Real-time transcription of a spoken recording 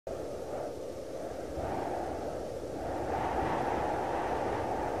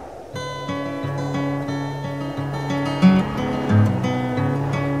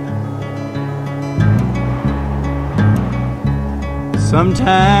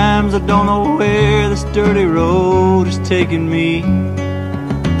Sometimes I don't know where this dirty road is taking me.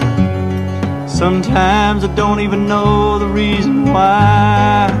 Sometimes I don't even know the reason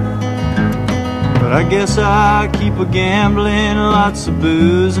why. But I guess I keep a gambling, lots of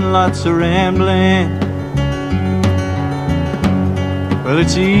booze and lots of rambling. Well,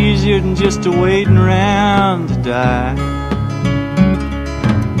 it's easier than just a waiting around to die.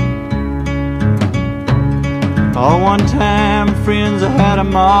 All one time friends, I had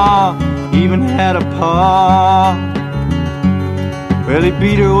 'em all, even had a pa. Well, he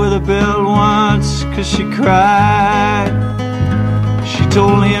beat her with a belt once 'cause she cried. She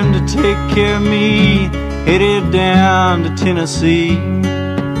told him to take care of me, headed down to Tennessee.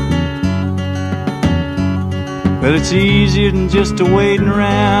 Well, it's easier than just a waiting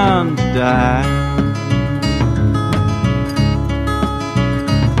around to die.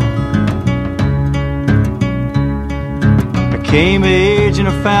 Came of age and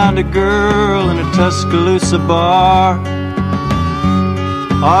I found a girl in a Tuscaloosa bar.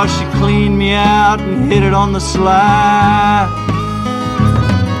 Oh, she cleaned me out and hit it on the sly.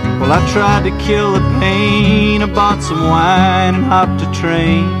 Well, I tried to kill the pain. I bought some wine and hopped a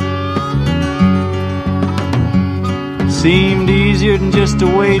train. Seemed easier than just a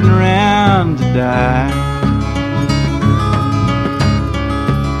waiting around to die.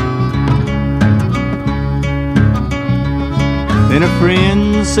 Then a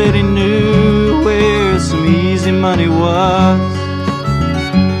friend said he knew where some easy money was.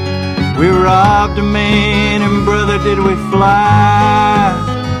 We robbed a man and brother did we fly.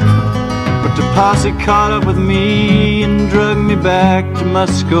 But the posse caught up with me and drugged me back to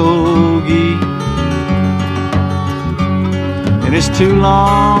Muskogee. And it's 2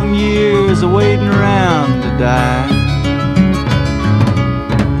 long years of waiting around to die.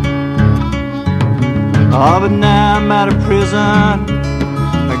 Oh, but now I'm out of prison,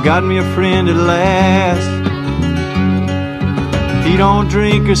 I got me a friend at last. He don't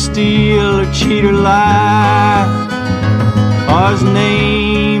drink or steal or cheat or lie. Oh, his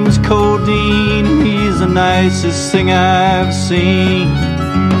name's Codeine, he's the nicest thing I've seen.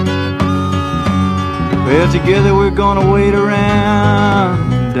 Well, together we're gonna wait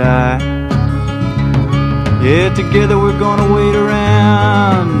around and die. Yeah, together we're gonna wait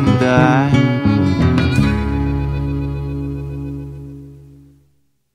around and die.